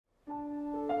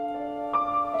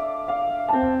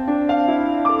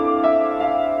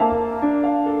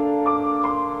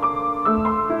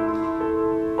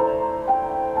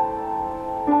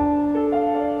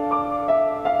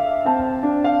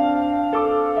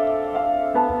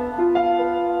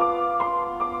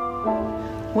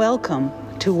Welcome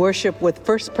to worship with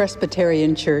First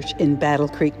Presbyterian Church in Battle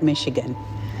Creek, Michigan.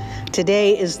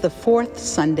 Today is the fourth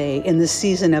Sunday in the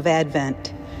season of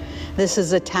Advent. This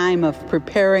is a time of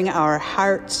preparing our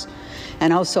hearts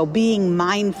and also being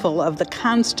mindful of the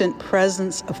constant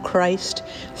presence of Christ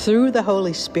through the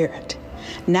Holy Spirit,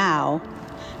 now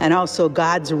and also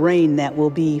God's reign that will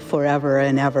be forever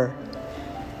and ever.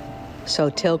 So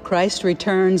till Christ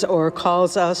returns or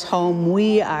calls us home,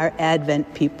 we are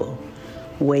Advent people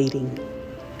waiting.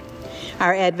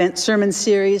 Our Advent sermon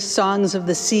series, Songs of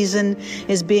the Season,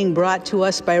 is being brought to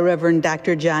us by Reverend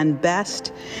Dr. John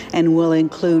Best and will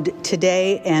include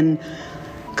today and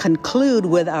conclude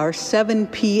with our 7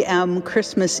 p.m.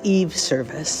 Christmas Eve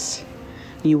service.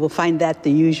 You will find that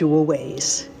the usual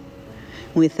ways.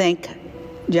 We thank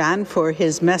John for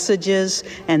his messages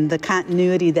and the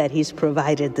continuity that he's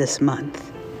provided this month.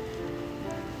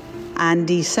 On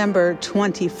December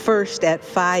 21st at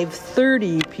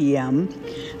 5:30 p.m.,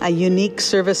 a unique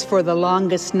service for the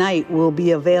longest night will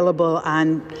be available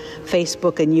on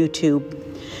Facebook and YouTube.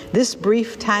 This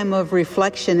brief time of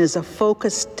reflection is a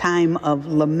focused time of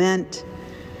lament,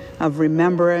 of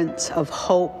remembrance, of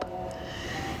hope.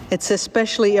 It's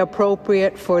especially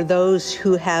appropriate for those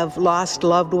who have lost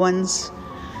loved ones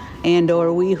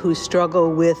and/or we who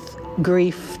struggle with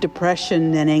grief,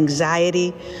 depression, and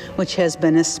anxiety, which has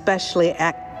been especially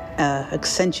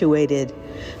accentuated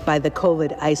by the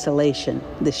COVID isolation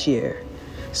this year.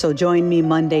 So join me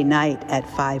Monday night at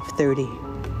 5:30.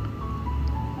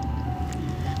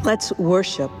 Let's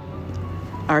worship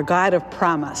our God of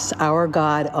promise, our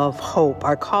God of hope.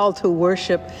 Our call to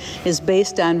worship is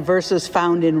based on verses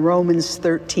found in Romans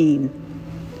 13.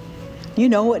 You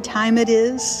know what time it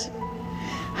is?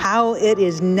 How it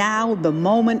is now the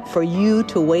moment for you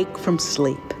to wake from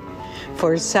sleep.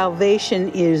 For salvation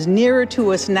is nearer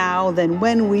to us now than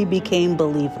when we became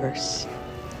believers.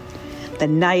 The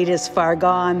night is far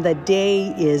gone, the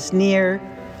day is near.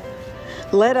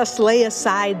 Let us lay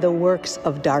aside the works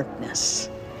of darkness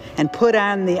and put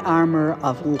on the armor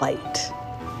of light.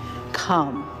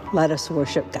 Come, let us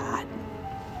worship God.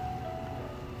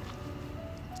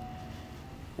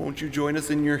 Won't you join us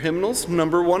in your hymnals?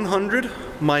 Number 100,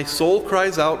 My Soul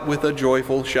Cries Out with a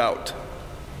Joyful Shout.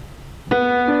 My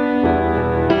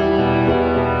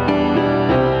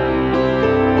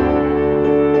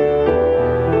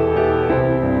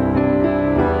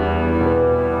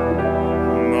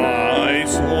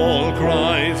soul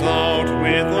cries out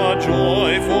with a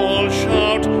joyful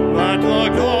shout that the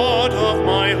God of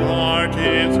my heart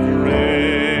is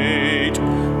great,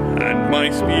 and my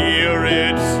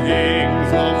spirit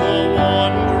sings of the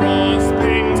wondrous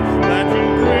things that you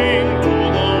bring to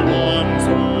the ones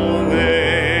who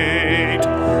wait.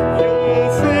 You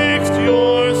fixed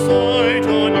your sight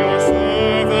on your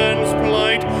servant's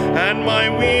plight, and my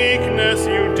weakness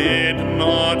you did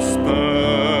not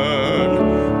spurn.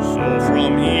 So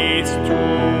from east to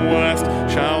west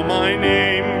shall my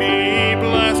name be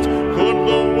blessed, could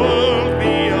the world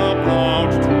be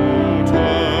about to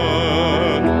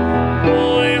turn.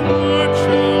 My heart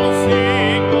shall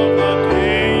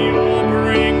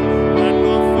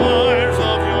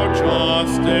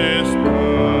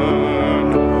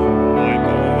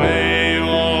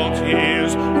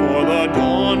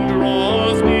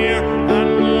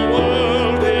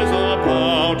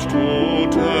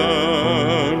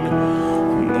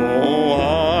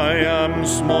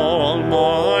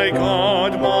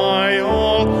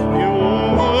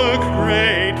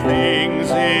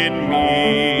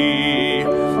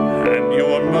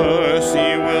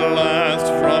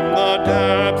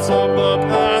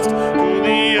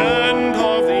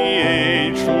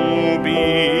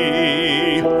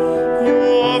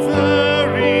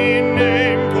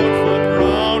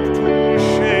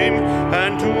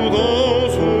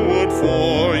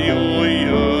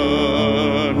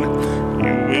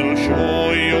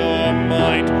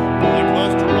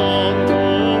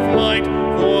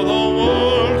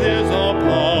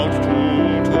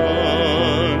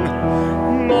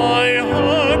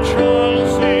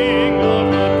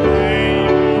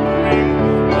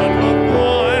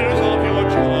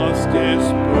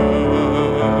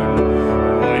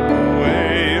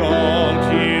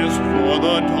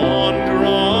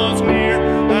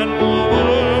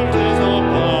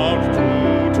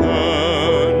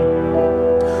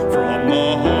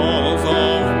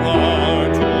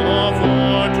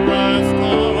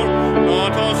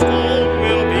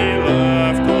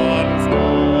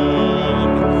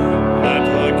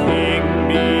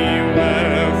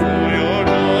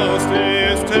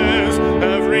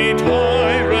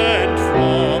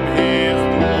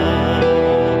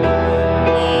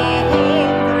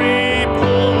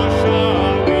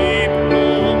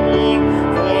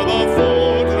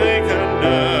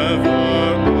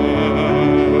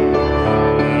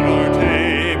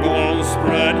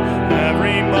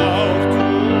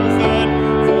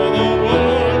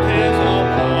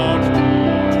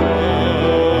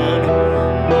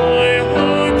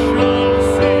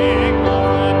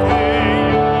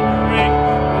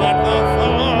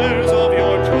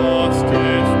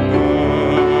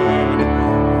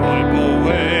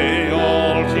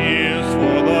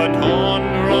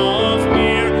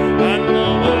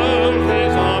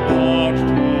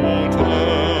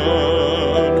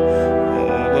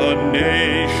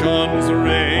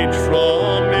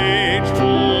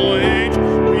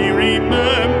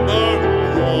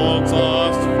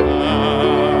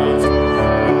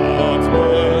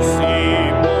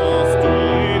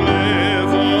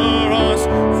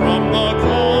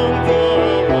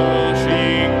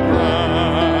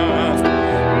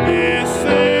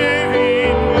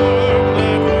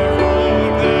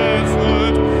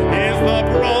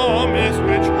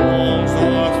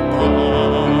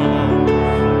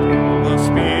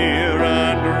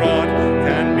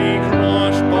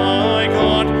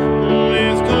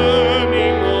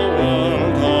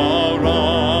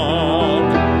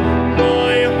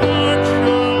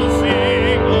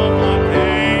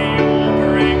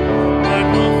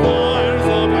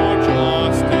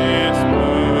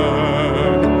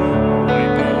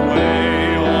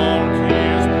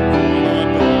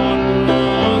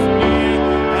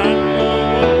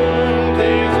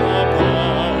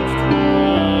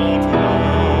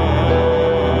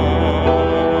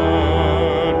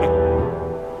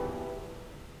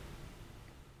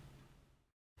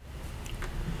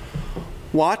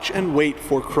watch and wait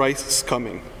for Christ's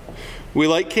coming. We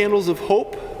light candles of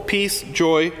hope, peace,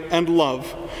 joy, and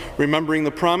love, remembering the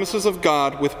promises of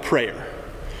God with prayer.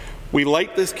 We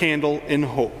light this candle in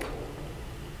hope.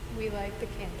 We light the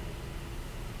candle.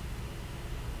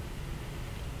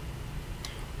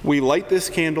 We light this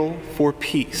candle for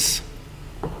peace.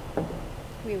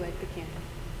 We light the candle.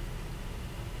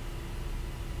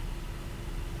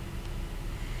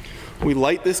 We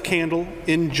light this candle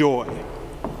in joy.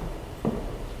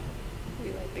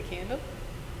 We light the candle.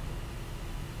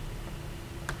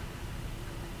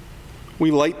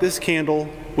 We light this candle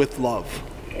with love.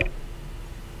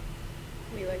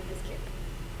 We light this candle.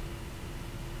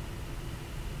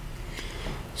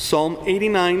 Psalm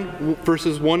 89,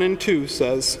 verses 1 and 2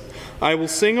 says, I will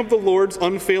sing of the Lord's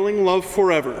unfailing love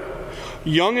forever.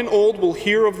 Young and old will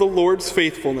hear of the Lord's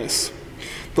faithfulness.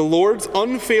 The Lord's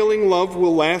unfailing love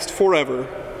will last forever.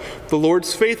 The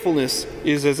Lord's faithfulness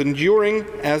is as enduring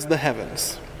as the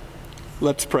heavens.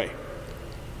 Let's pray.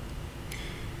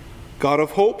 God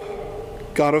of hope,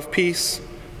 God of peace,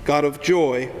 God of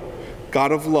joy,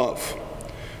 God of love.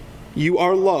 You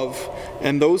are love,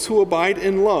 and those who abide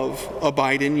in love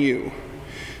abide in you.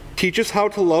 Teach us how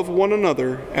to love one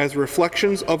another as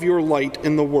reflections of your light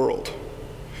in the world.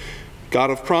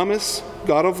 God of promise,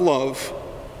 God of love,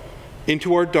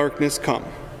 into our darkness come.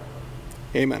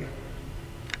 Amen.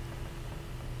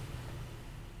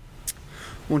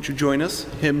 Won't you join us?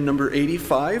 Hymn number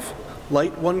 85,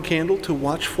 Light One Candle to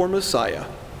Watch for Messiah.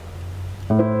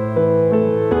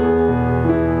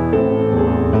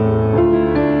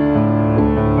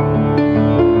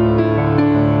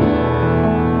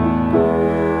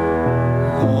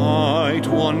 Light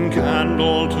one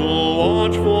candle to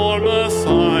watch for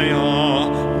Messiah.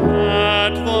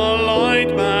 Let the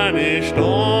light banish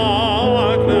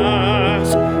darkness.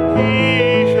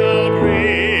 He shall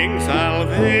bring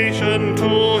salvation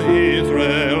to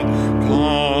Israel.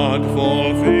 God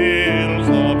fulfills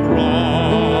the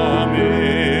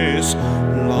promise.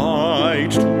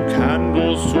 Light two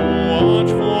candles to watch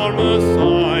for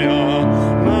Messiah.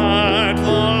 Let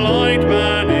the light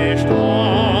banish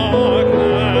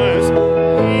darkness.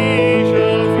 He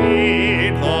shall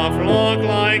feed the flock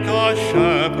like a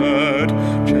shepherd,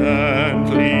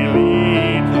 gently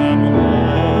lead them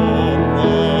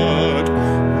homeward.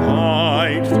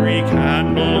 Light three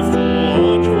candles to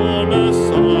watch for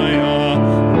Messiah.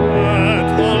 Let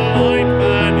the light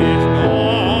banish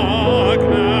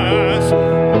darkness.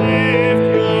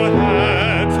 Lift your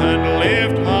heads and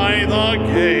lift high the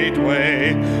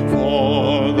gateway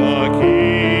for the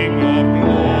King of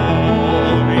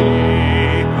glory.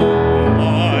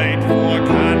 Light four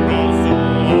candles to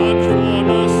watch for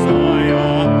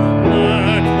Messiah.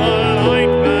 Let the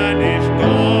light banish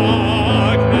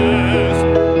darkness.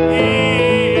 He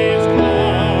is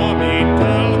coming,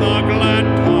 tell the glad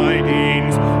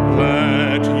tidings.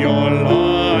 Let your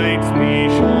lights be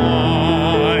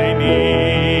shining.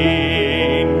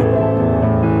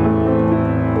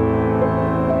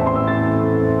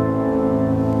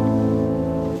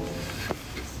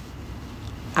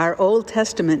 Our Old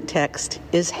Testament text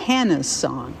is Hannah's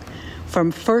song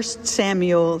from 1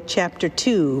 Samuel chapter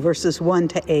 2, verses 1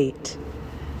 to 8.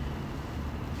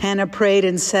 Hannah prayed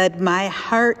and said, My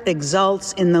heart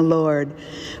exalts in the Lord.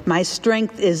 My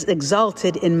strength is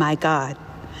exalted in my God.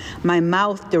 My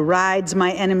mouth derides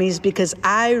my enemies because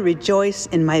I rejoice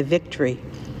in my victory.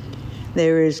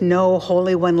 There is no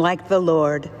Holy One like the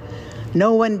Lord.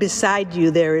 No one beside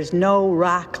you. There is no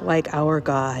rock like our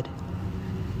God.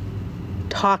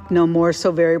 Talk no more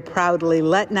so very proudly.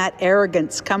 Let not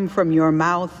arrogance come from your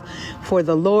mouth, for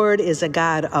the Lord is a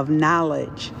God of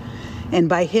knowledge, and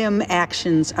by him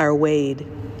actions are weighed.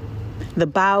 The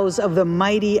bows of the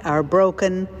mighty are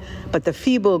broken, but the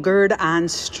feeble gird on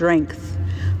strength.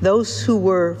 Those who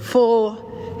were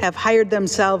full have hired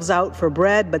themselves out for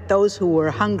bread, but those who were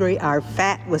hungry are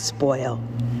fat with spoil.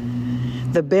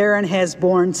 The barren has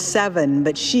borne 7,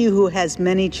 but she who has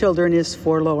many children is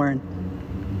forlorn.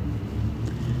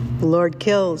 The Lord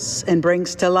kills and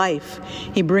brings to life.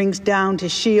 He brings down to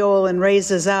Sheol and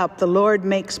raises up. The Lord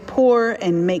makes poor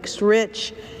and makes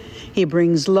rich. He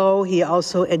brings low, he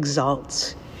also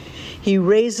exalts. He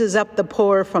raises up the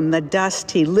poor from the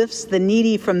dust. He lifts the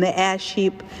needy from the ash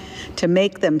heap to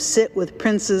make them sit with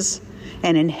princes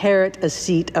and inherit a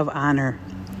seat of honor.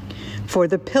 For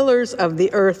the pillars of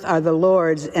the earth are the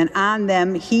Lord's, and on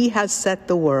them he has set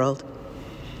the world.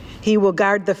 He will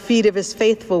guard the feet of his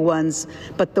faithful ones,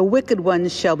 but the wicked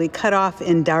ones shall be cut off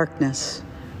in darkness.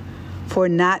 For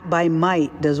not by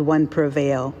might does one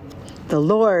prevail. The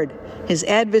Lord, his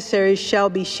adversaries shall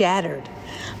be shattered.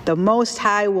 The Most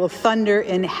High will thunder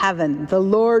in heaven. The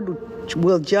Lord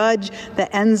will judge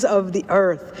the ends of the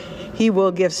earth. He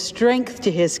will give strength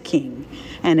to his king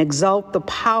and exalt the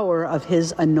power of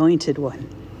his anointed one.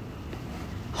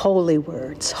 Holy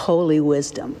words, holy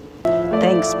wisdom.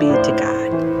 Thanks be to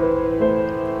God.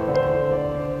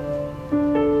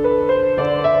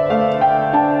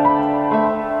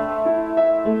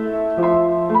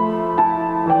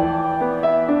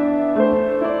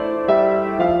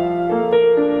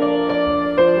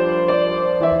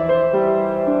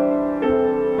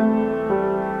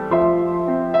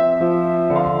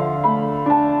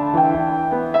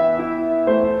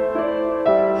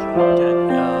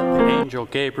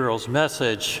 Gabriel's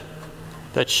message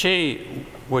that she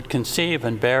would conceive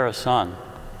and bear a son,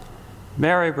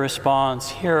 Mary responds,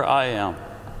 "Here I am,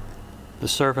 the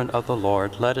servant of the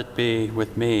Lord. Let it be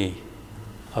with me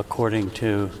according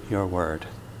to your word."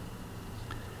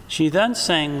 She then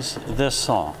sings this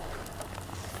song.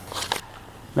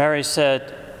 Mary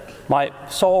said, "My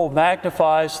soul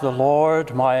magnifies the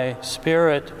Lord, my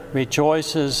spirit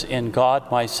rejoices in God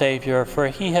my Savior, for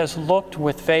he has looked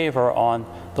with favor on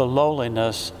the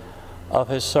lowliness of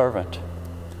his servant.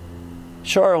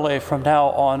 Surely from now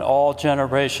on all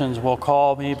generations will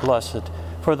call me blessed,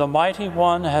 for the Mighty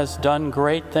One has done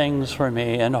great things for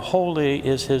me, and holy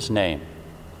is his name.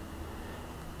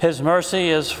 His mercy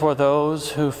is for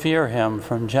those who fear him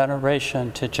from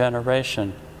generation to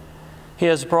generation. He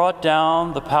has brought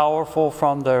down the powerful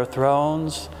from their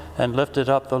thrones and lifted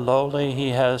up the lowly. He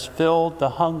has filled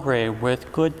the hungry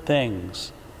with good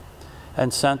things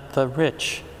and sent the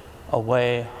rich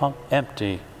away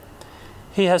empty.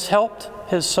 He has helped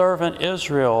his servant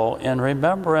Israel in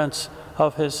remembrance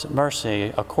of his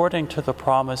mercy, according to the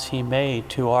promise he made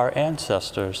to our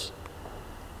ancestors,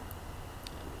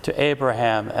 to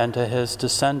Abraham and to his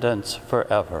descendants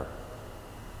forever."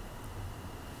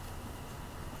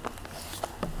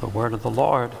 The word of the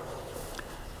Lord.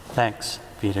 Thanks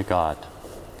be to God.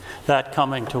 That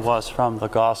coming to us from the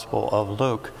Gospel of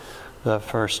Luke, the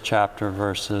first chapter,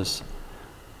 verses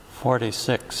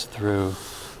 46 through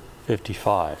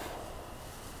 55.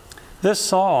 This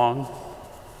song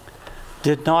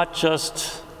did not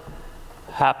just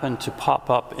happen to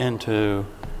pop up into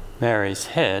Mary's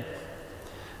head.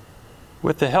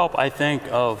 With the help, I think,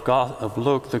 of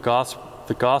Luke, the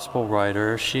gospel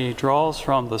writer, she draws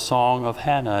from the Song of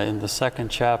Hannah in the second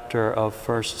chapter of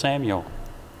 1 Samuel.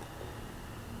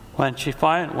 When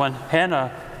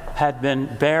Hannah had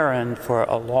been barren for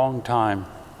a long time,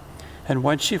 and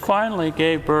when she finally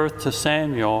gave birth to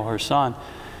Samuel, her son,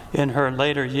 in her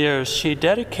later years, she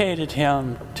dedicated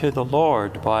him to the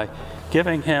Lord by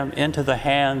giving him into the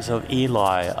hands of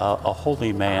Eli, a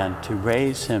holy man, to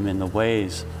raise him in the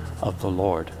ways of the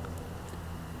Lord.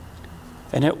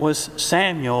 And it was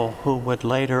Samuel who would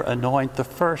later anoint the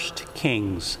first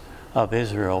kings of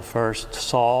Israel, first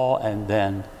Saul and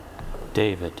then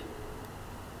David.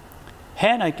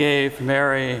 Hannah gave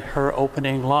Mary her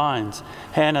opening lines.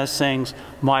 Hannah sings,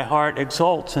 "My heart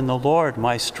exults in the Lord,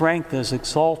 my strength is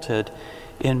exalted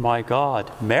in my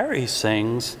God." Mary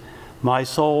sings, "My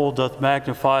soul doth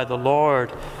magnify the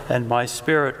Lord, and my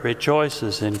spirit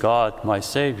rejoices in God my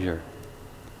Savior."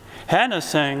 Hannah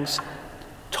sings,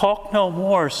 "Talk no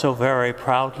more so very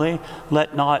proudly,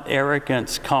 let not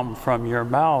arrogance come from your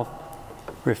mouth,"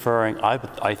 referring,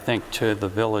 I think, to the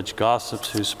village gossips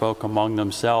who spoke among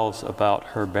themselves about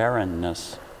her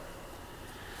barrenness.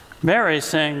 Mary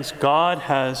sings, "God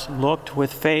has looked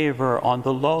with favor on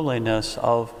the lowliness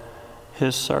of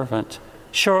his servant.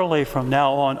 Surely from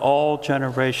now on all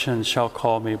generations shall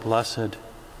call me blessed.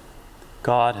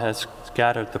 God has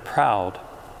scattered the proud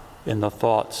in the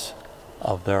thoughts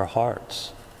of their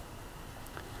hearts."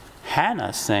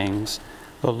 Hannah sings,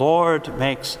 "The Lord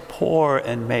makes poor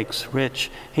and makes rich.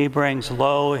 He brings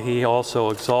low, he also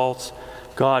exalts.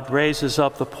 God raises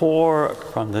up the poor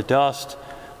from the dust,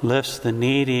 lifts the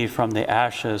needy from the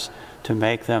ashes to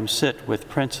make them sit with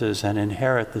princes and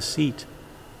inherit the seat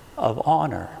of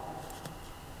honor."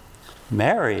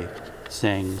 Mary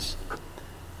sings,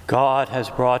 "God has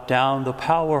brought down the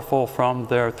powerful from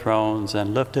their thrones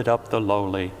and lifted up the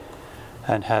lowly,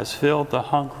 and has filled the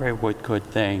hungry with good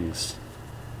things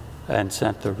and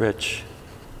sent the rich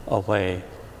away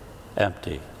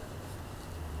empty."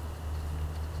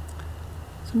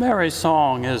 So Mary's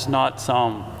song is not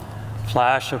some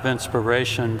flash of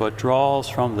inspiration, but draws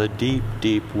from the deep,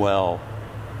 deep well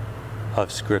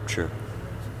of Scripture.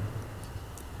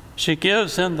 She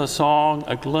gives in the song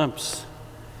a glimpse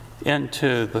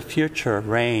into the future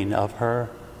reign of her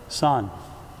Son.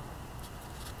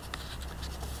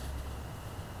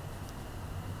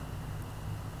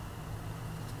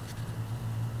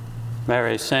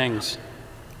 Mary sings,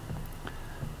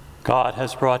 God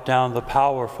has brought down the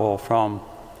powerful from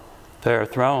their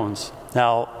thrones.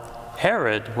 Now,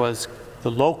 Herod was the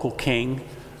local king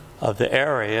of the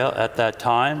area at that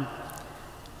time.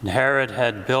 And Herod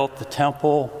had built the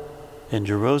temple in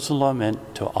Jerusalem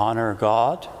to honor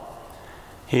God.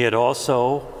 He had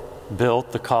also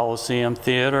built the Colosseum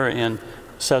Theater in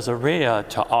Caesarea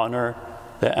to honor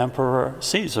the Emperor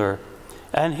Caesar.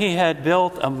 And he had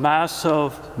built a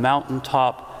massive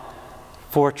mountaintop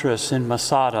fortress in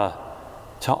Masada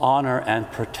to honor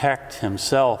and protect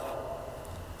himself.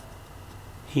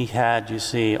 He had, you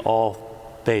see,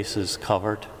 all bases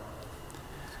covered.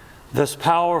 This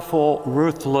powerful,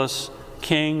 ruthless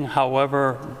king,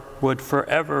 however, would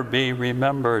forever be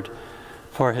remembered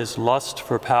for his lust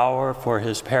for power, for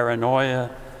his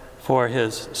paranoia, for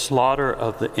his slaughter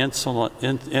of the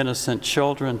innocent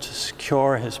children to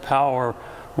secure his power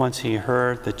once he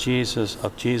heard that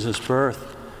Jesus'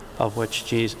 birth, of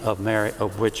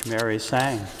which Mary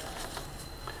sang.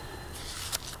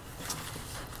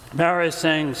 Mary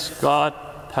sings, God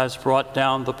has brought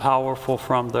down the powerful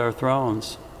from their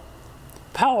thrones.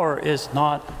 Power is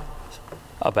not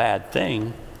a bad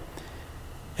thing.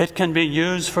 It can be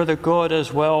used for the good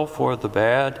as well for the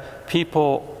bad.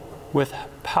 People with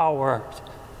power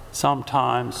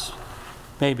sometimes,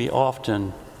 maybe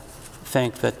often,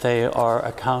 think that they are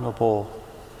accountable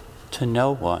to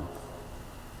no one.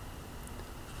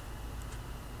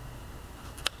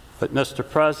 But Mr.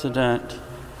 President,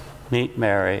 meet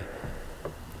Mary.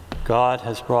 God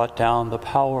has brought down the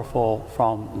powerful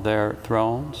from their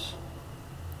thrones.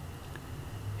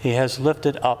 He has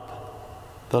lifted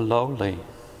up the lowly.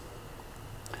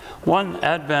 One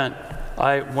Advent,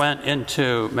 I went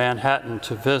into Manhattan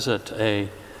to visit a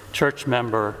church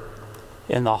member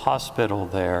in the hospital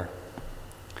there.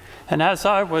 And as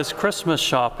I was Christmas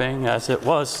shopping, as it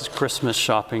was Christmas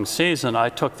shopping season, I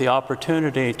took the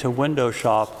opportunity to window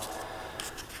shop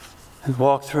and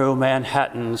walk through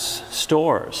Manhattan's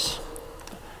stores.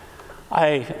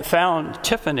 I found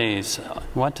Tiffany's,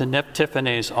 went to Nip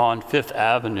Tiffany's on Fifth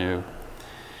Avenue.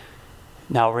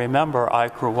 Now remember, I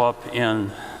grew up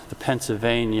in the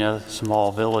Pennsylvania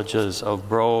small villages of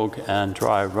Brogue and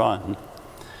Dry Run.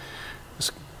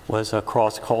 This was a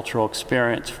cross-cultural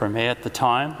experience for me at the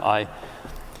time.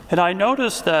 And I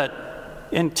noticed that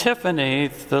in Tiffany,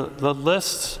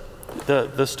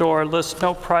 the store lists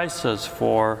no prices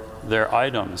for their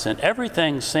items, and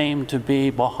everything seemed to be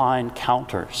behind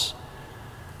counters.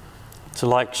 It's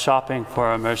like shopping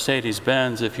for a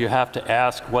Mercedes-Benz. If you have to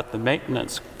ask what the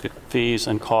maintenance fees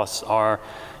and costs are,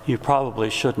 you probably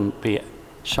shouldn't be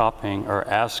shopping or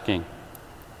asking.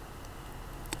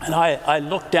 And I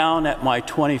looked down at my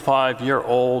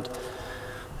 25-year-old,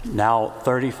 now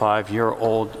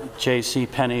 35-year-old J.C.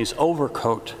 Penney's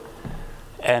overcoat,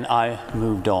 and I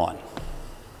moved on.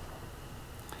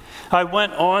 I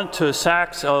went on to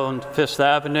Saks on Fifth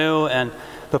Avenue, and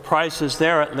the prices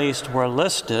there at least were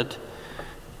listed.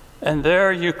 And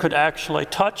there you could actually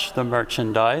touch the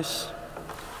merchandise.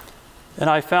 And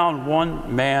I found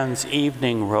one man's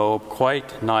evening robe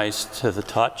quite nice to the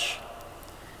touch.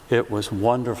 It was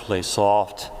wonderfully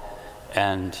soft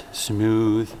and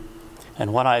smooth.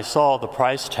 And when I saw the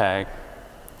price tag,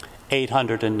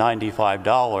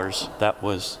 $895, that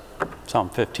was some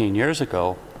 15 years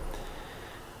ago,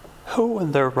 who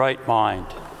in their right mind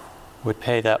would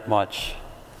pay that much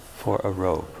for a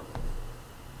robe?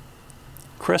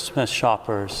 Christmas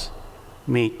shoppers,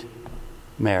 meet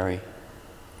Mary.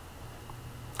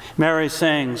 Mary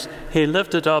sings, He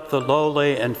lifted up the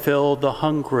lowly and filled the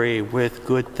hungry with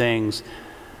good things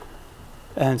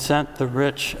and sent the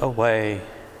rich away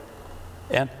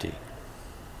empty.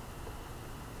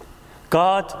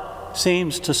 God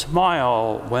seems to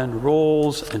smile when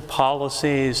rules and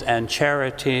policies and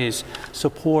charities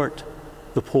support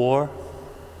the poor,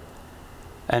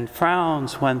 and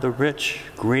frowns when the rich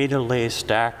greedily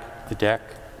stack the deck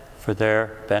for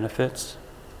their benefits.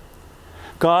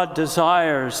 God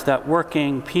desires that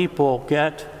working people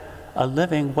get a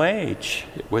living wage,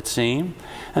 it would seem,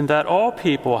 and that all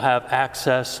people have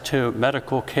access to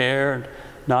medical care,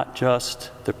 not just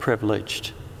the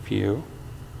privileged few.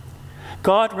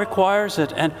 God requires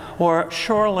it, or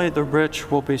surely the rich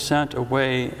will be sent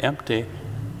away empty.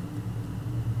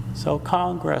 So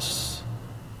Congress,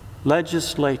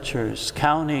 legislatures,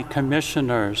 county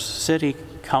commissioners, city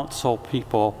council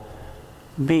people,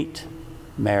 meet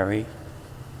Mary.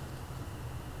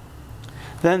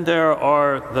 Then there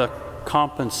are the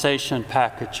compensation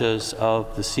packages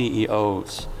of the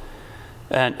CEOs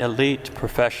and elite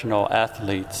professional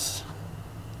athletes.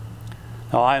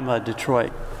 Now, I'm a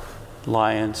Detroit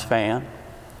Lions fan,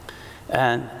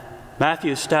 And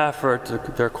Matthew Stafford,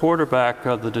 their quarterback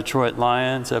of the Detroit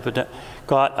Lions,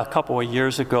 got a couple of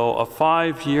years ago a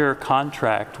 5-year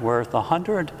contract worth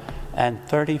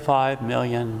 $135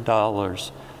 million,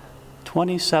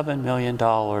 $27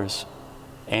 million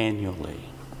annually.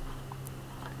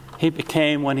 He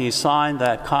became, when he signed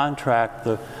that contract,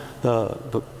 the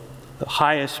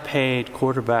highest paid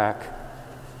quarterback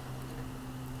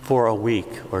for a week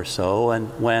or so. And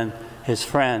when his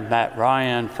friend Matt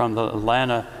Ryan from the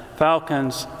Atlanta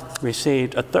Falcons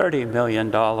received a $30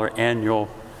 million annual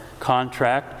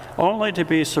contract, only to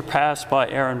be surpassed by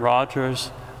Aaron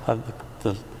Rodgers of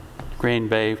the Green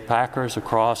Bay Packers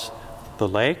across the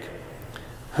lake,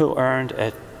 who earned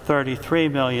at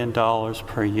 $33 million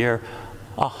per year,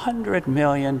 $100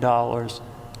 million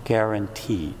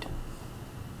guaranteed.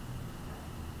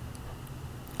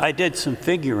 I did some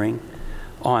figuring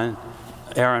on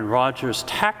Aaron Rodgers'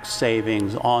 tax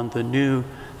savings on the new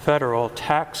federal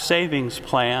tax savings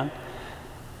plan,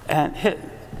 and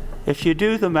if you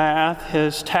do the math,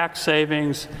 his tax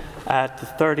savings at the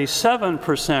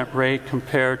 37% rate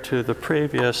compared to the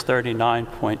previous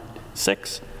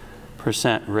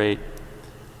 39.6% rate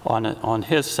on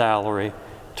his salary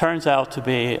turns out to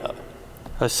be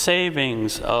a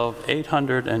savings of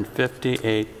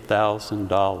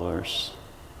 $858,000.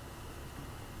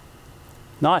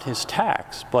 Not his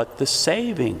tax, but the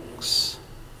savings.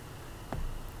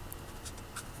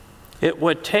 It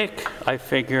would take, I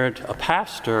figured, a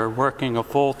pastor working a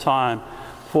full-time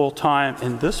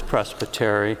in this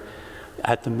presbytery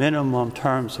at the minimum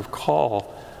terms of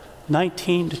call,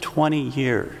 19 to 20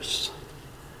 years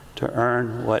to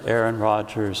earn what Aaron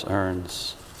Rodgers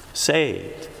earns,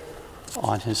 saved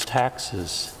on his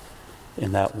taxes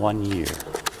in that 1 year.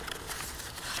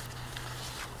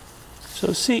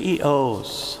 So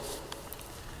CEOs,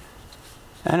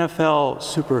 NFL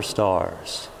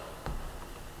superstars,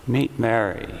 meet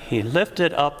Mary. He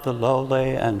lifted up the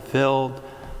lowly and filled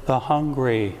the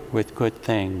hungry with good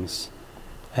things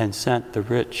and sent the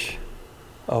rich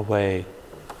away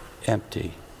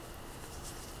empty.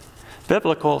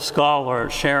 Biblical scholar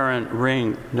Sharon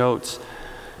Ring notes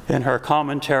in her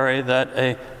commentary that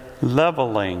a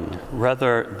leveling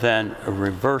rather than a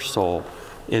reversal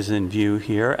is in view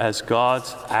here as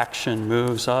God's action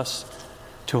moves us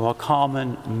to a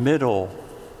common middle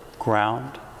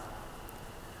ground.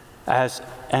 As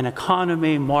an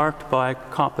economy marked by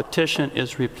competition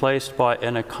is replaced by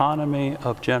an economy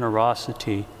of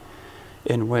generosity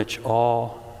in which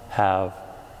all have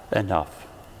enough.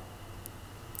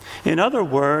 In other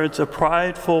words, a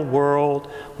prideful world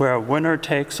where winner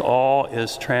takes all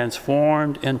is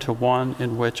transformed into one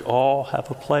in which all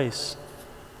have a place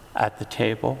at the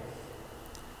table.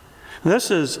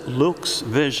 This is Luke's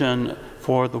vision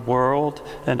for the world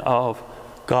and of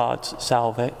God's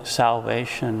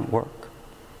salvation work.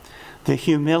 The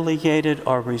humiliated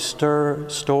are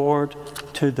restored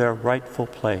to their rightful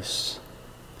place,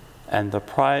 and the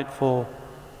prideful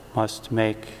must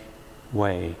make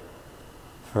way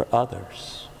for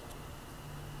others.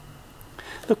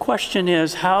 The question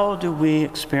is, how do we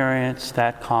experience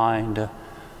that kind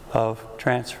of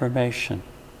transformation?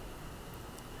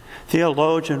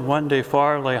 Theologian Wendy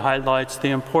Farley highlights the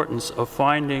importance of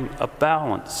finding a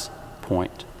balance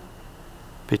point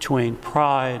between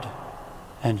pride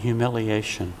and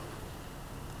humiliation.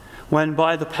 When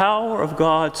by the power of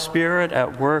God's Spirit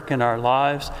at work in our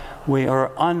lives, we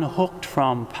are unhooked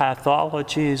from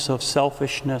pathologies of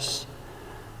selfishness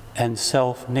and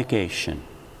self-negation,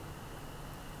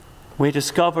 we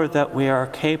discover that we are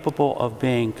capable of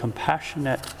being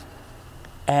compassionate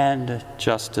and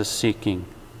justice-seeking,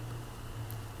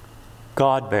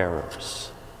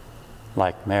 God-bearers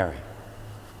like Mary.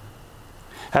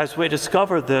 As we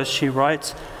discover this, she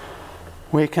writes,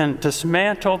 we can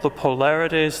dismantle the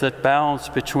polarities that balance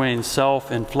between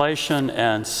self-inflation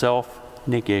and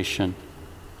self-negation.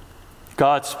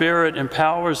 God's Spirit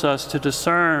empowers us to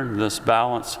discern this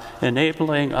balance,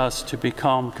 enabling us to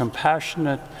become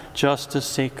compassionate justice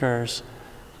seekers,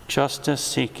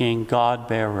 justice-seeking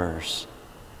God-bearers,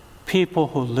 people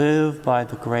who live by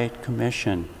the Great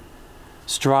Commission,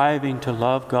 striving to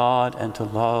love God and to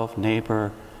love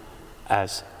neighbor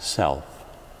as self.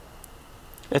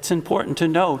 It's important to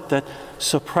note that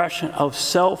suppression of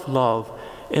self-love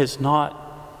is not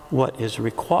what is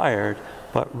required,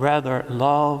 but rather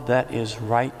love that is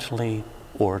rightly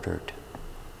ordered.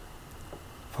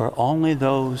 For only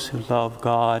those who love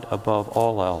God above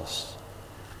all else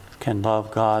can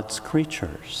love God's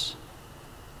creatures,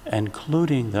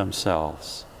 including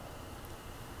themselves,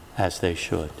 as they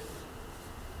should.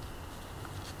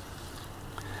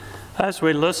 As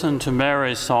we listen to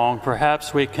Mary's song,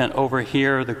 perhaps we can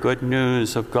overhear the good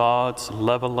news of God's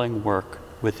leveling work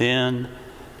within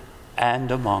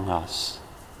and among us,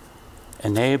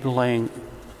 enabling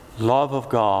love of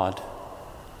God,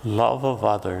 love of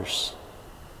others,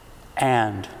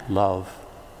 and love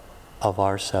of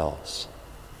ourselves.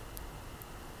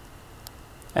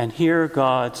 And here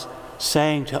God's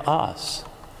saying to us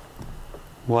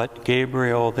what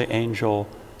Gabriel the angel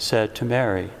said to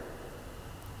Mary.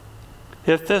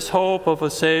 If this hope of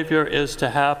a Savior is to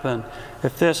happen,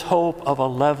 if this hope of a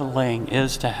leveling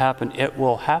is to happen, it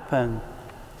will happen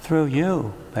through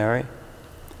you, Mary.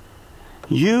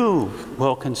 You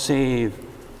will conceive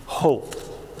hope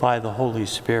by the Holy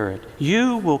Spirit.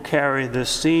 You will carry the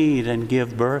seed and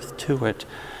give birth to it.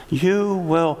 You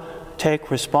will take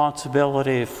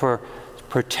responsibility for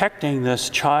protecting this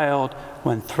child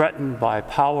when threatened by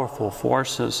powerful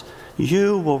forces.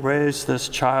 You will raise this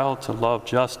child to love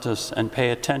justice and pay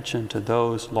attention to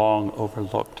those long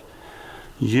overlooked.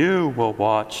 You will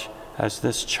watch as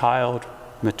this child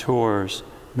matures,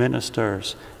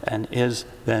 ministers, and is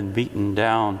then beaten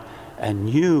down, and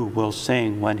you will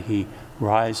sing when he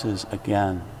rises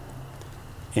again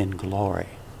in glory.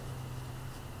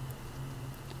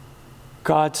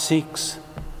 God seeks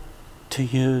to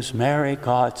use Mary.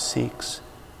 God seeks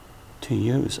to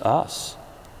use us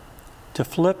to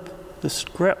flip the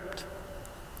script,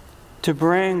 to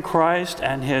bring Christ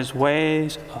and his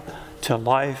ways to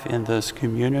life in this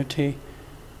community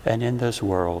and in this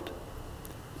world,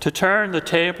 to turn the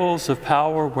tables of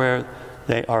power where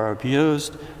they are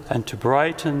abused, and to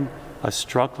brighten a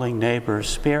struggling neighbor's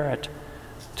spirit,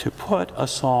 to put a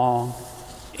song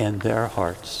in their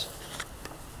hearts.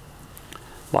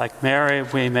 Like Mary,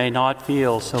 we may not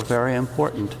feel so very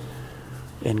important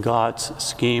in God's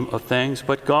scheme of things,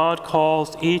 but God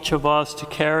calls each of us to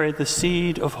carry the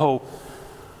seed of hope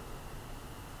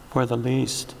for the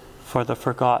least, for the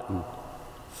forgotten,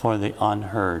 for the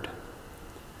unheard.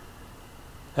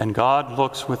 And God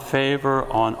looks with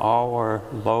favor on our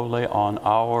lowly, on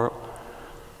our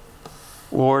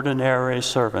ordinary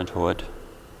servanthood.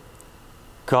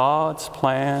 God's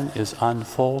plan is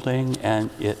unfolding, and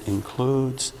it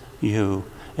includes you.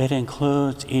 It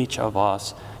includes each of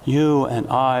us. You and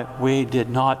I, we did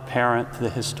not parent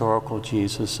the historical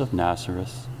Jesus of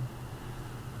Nazareth,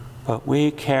 but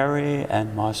we carry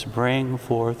and must bring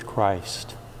forth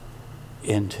Christ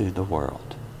into the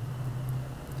world,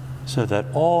 so that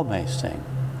all may sing,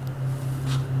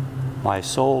 "My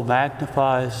soul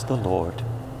magnifies the Lord,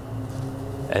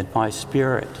 and my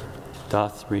spirit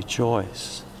doth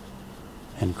rejoice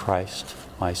in Christ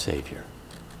my Savior."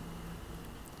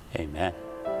 Amen.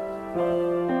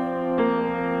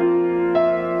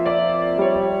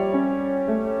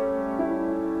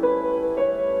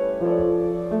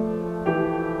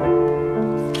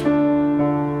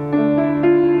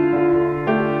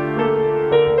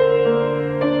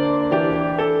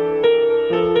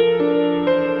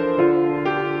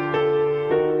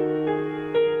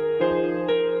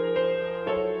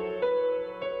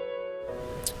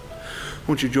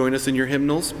 Won't you join us in your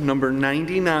hymnals? Number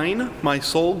 99, "My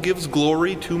Soul Gives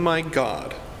Glory to My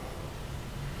God."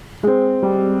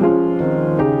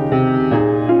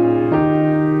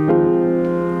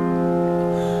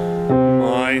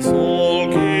 My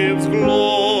soul gives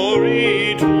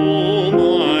glory to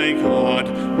my God,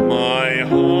 my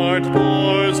heart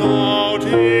pours out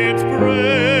its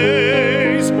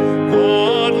praise.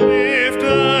 God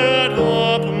lifted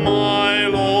up my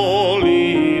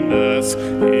lowliness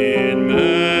in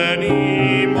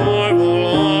many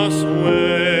marvelous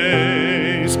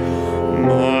ways.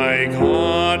 My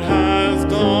God has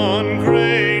done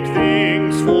great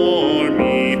things for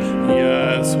me,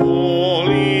 yes,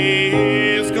 holy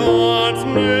is God's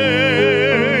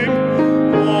name.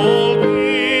 All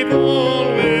people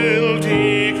will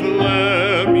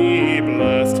declare me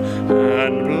blessed,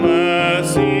 and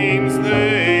blessings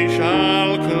they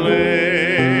shall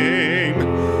claim.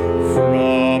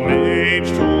 From age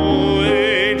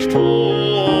to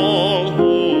all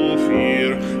who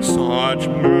fear, such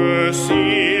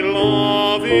mercy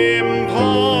love imparts,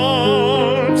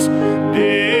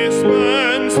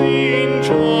 dispensing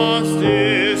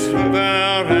justice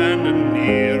fair and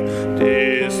near,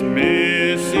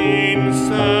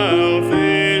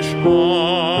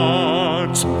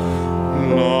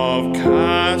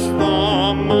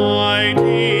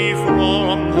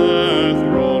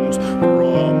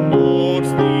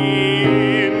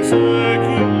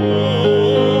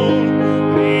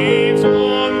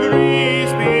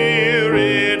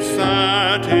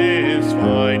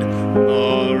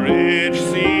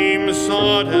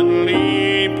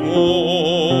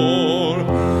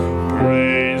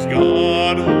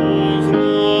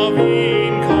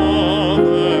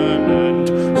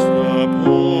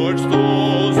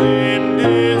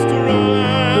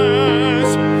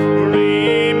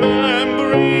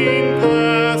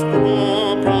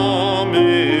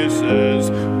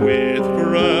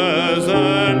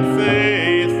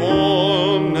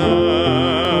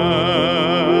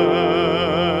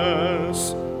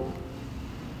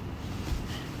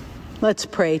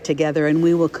 Let's pray together, and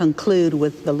we will conclude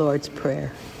with the Lord's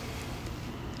Prayer.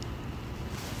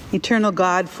 Eternal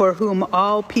God, for whom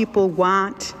all people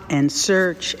want and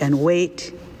search and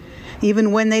wait,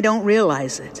 even when they don't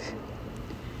realize it,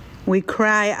 we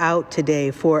cry out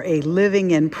today for a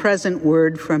living and present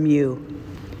word from you.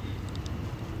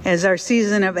 As our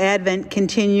season of Advent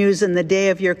continues and the day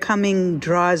of your coming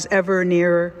draws ever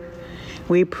nearer,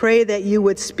 we pray that you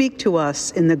would speak to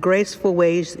us in the graceful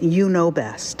ways you know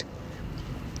best.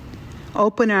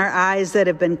 Open our eyes that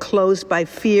have been closed by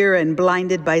fear and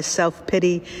blinded by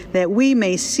self-pity, that we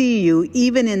may see you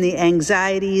even in the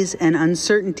anxieties and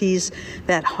uncertainties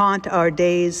that haunt our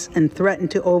days and threaten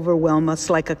to overwhelm us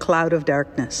like a cloud of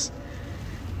darkness.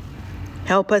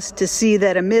 Help us to see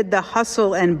that amid the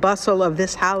hustle and bustle of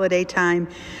this holiday time,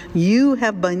 you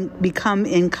have become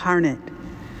incarnate,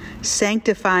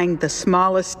 sanctifying the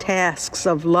smallest tasks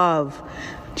of love,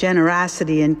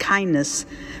 generosity, and kindness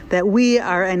that we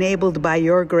are enabled by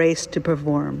your grace to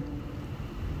perform.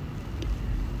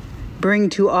 Bring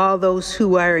to all those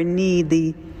who are in need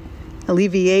the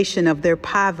alleviation of their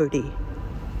poverty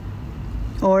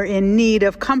or in need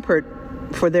of comfort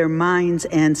for their minds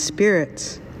and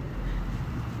spirits.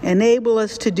 Enable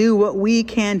us to do what we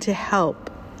can to help,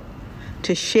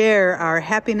 to share our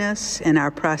happiness and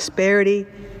our prosperity,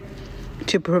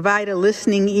 to provide a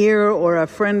listening ear or a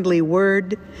friendly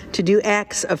word, to do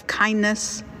acts of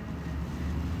kindness.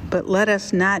 But let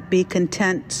us not be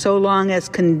content so long as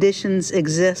conditions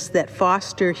exist that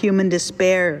foster human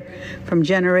despair from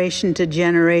generation to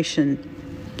generation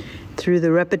through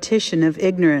the repetition of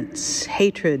ignorance,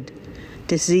 hatred,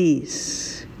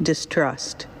 disease,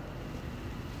 distrust.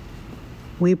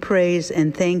 We praise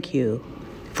and thank you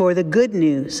for the good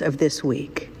news of this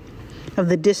week, of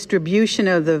the distribution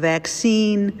of the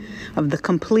vaccine, of the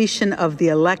completion of the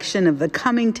election, of the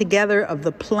coming together of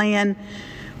the plan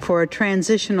for a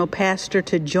transitional pastor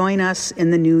to join us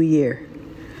in the new year.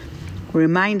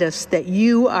 Remind us that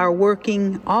you are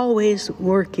working, always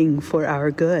working for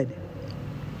our good.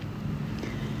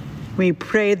 We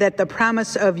pray that the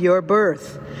promise of your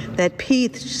birth, that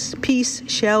peace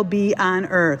shall be on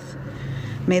earth,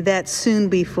 may that soon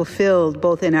be fulfilled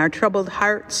both in our troubled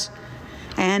hearts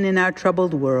and in our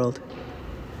troubled world.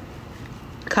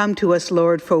 Come to us,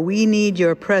 Lord, for we need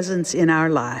your presence in our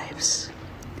lives.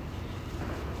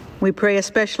 We pray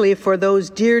especially for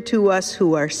those dear to us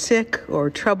who are sick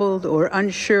or troubled or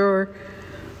unsure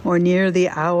or near the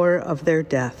hour of their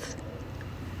death.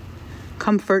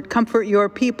 Comfort your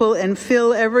people and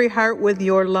fill every heart with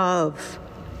your love.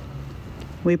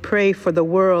 We pray for the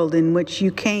world in which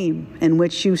you came, in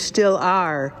which you still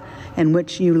are, and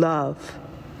which you love.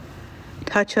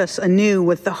 Touch us anew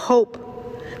with the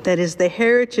hope that is the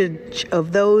heritage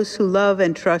of those who love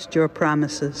and trust your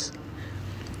promises.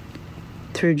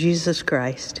 Through Jesus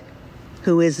Christ,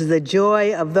 who is the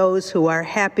joy of those who are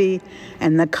happy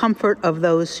and the comfort of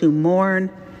those who mourn,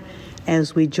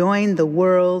 as we join the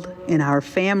world in our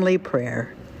family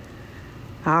prayer.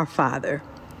 Our Father,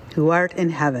 who art in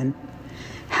heaven,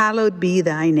 hallowed be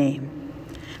thy name.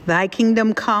 Thy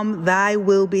kingdom come, thy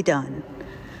will be done,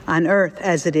 on earth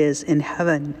as it is in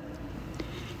heaven.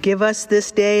 Give us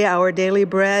this day our daily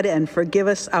bread, and forgive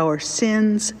us our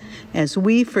sins as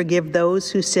we forgive those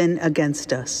who sin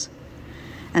against us.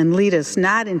 And lead us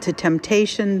not into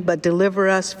temptation, but deliver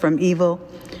us from evil.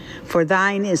 For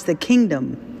thine is the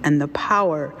kingdom and the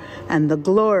power and the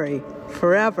glory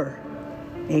forever.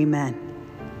 Amen.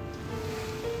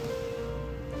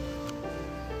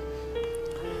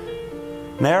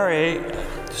 Mary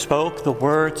spoke the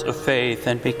words of faith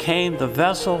and became the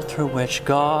vessel through which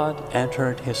God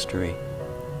entered history.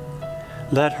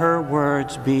 Let her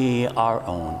words be our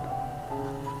own.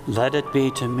 Let it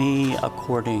be to me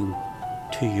according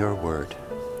to your word.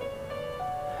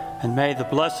 And may the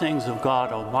blessings of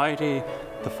God Almighty,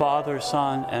 the Father,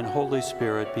 Son, and Holy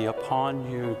Spirit be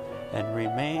upon you and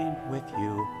remain with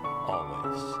you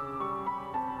always.